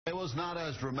It was not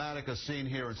as dramatic a scene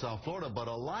here in South Florida, but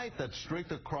a light that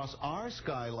streaked across our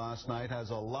sky last night has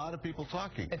a lot of people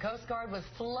talking. The Coast Guard was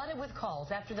flooded with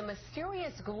calls after the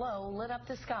mysterious glow lit up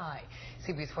the sky.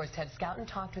 CBS 4's Ted Scouten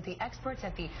talked with the experts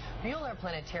at the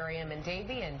Planetarium in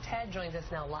Davie, and Ted joins us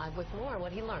now live with more on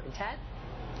what he learned. Ted?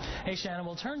 Hey, Shannon.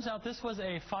 Well, turns out this was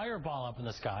a fireball up in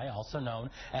the sky, also known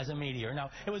as a meteor.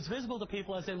 Now, it was visible to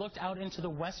people as they looked out into the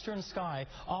western sky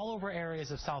all over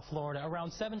areas of South Florida.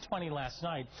 Around 7:20 last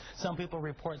night, some people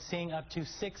report seeing up to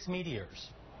 6 meteors.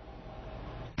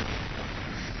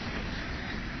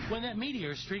 When that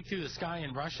meteor streaked through the sky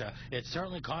in Russia, it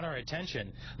certainly caught our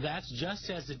attention. That's just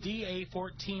as the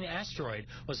DA-14 asteroid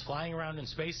was flying around in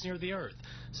space near the Earth.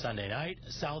 Sunday night,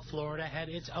 South Florida had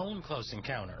its own close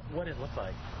encounter. What did it look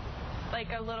like?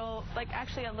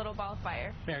 Actually a little ball of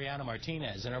fire. Mariana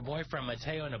Martinez and her boyfriend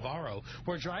Mateo Navarro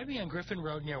were driving on Griffin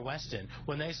Road near Weston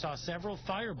when they saw several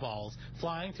fireballs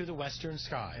flying through the western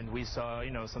sky. And we saw,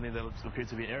 something that appeared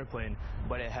to be an airplane,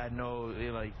 but it had no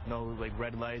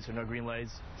red lights or no green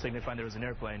lights signifying there was an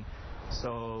airplane.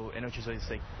 So, and it was just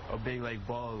like a big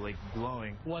ball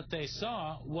glowing. What they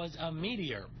saw was a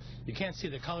meteor. You can't see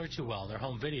the color too well in their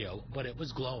home video, but it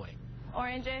was glowing.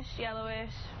 Orangish,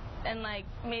 yellowish, and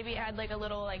maybe it had a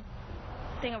little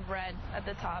thing of red at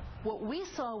the top. What we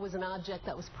saw was an object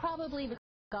that was probably a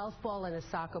golf ball and a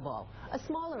soccer ball, a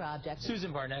smaller object.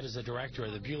 Susan Barnett is the director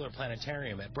of the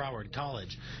Planetarium at Broward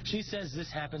College. She says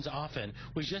this happens often.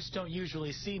 We just don't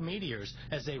usually see meteors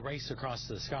as they race across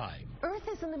the sky. Earth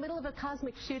is in the middle of a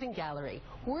cosmic shooting gallery.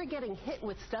 We're getting hit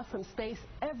with stuff from space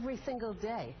every single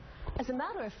day. As a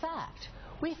matter of fact,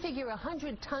 we figure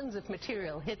 100 tons of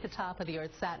material hit the top of the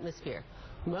Earth's atmosphere.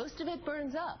 Most of it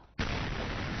burns up.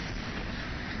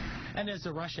 And as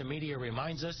the Russia meteor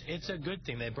reminds us, it's a good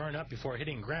thing they burn up before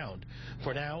hitting ground.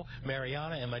 For now,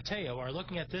 Mariana and Mateo are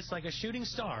looking at this like a shooting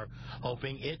star,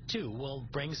 hoping it too will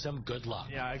bring some good luck.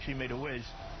 Yeah, I actually made a wish,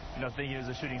 thinking it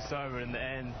was a shooting star, but in the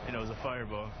end, it was a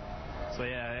fireball. So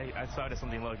yeah, I thought it was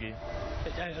something lucky.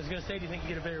 I was going to say, do you think you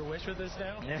get a bigger wish with this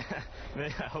now? Yeah,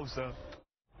 I hope so.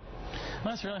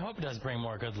 Let's really hope it does bring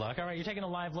more good luck. All right, you're taking a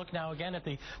live look now again at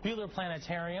the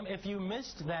Planetarium. If you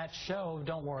missed that show,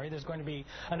 don't worry. There's going to be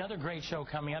another great show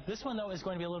coming up. This one, though, is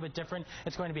going to be a little bit different.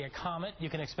 It's going to be a comet. You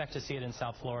can expect to see it in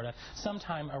South Florida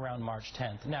sometime around March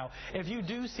 10th. Now, if you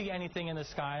do see anything in the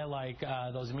sky like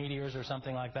those meteors or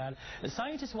something like that, the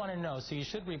scientists want to know, so you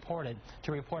should report it.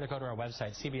 To report it, go to our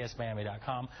website,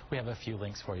 cbsmiami.com. We have a few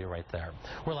links for you right there.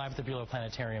 We're live at the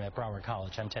Planetarium at Broward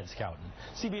College. I'm Ted Scouten,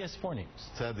 CBS 4 News.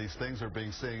 Ted, these things are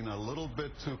being seen a little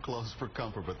bit too close for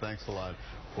comfort, but thanks a lot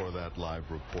for that live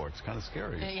report. It's kind of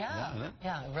scary. Yeah,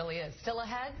 it really is. Still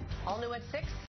ahead, all new at 6.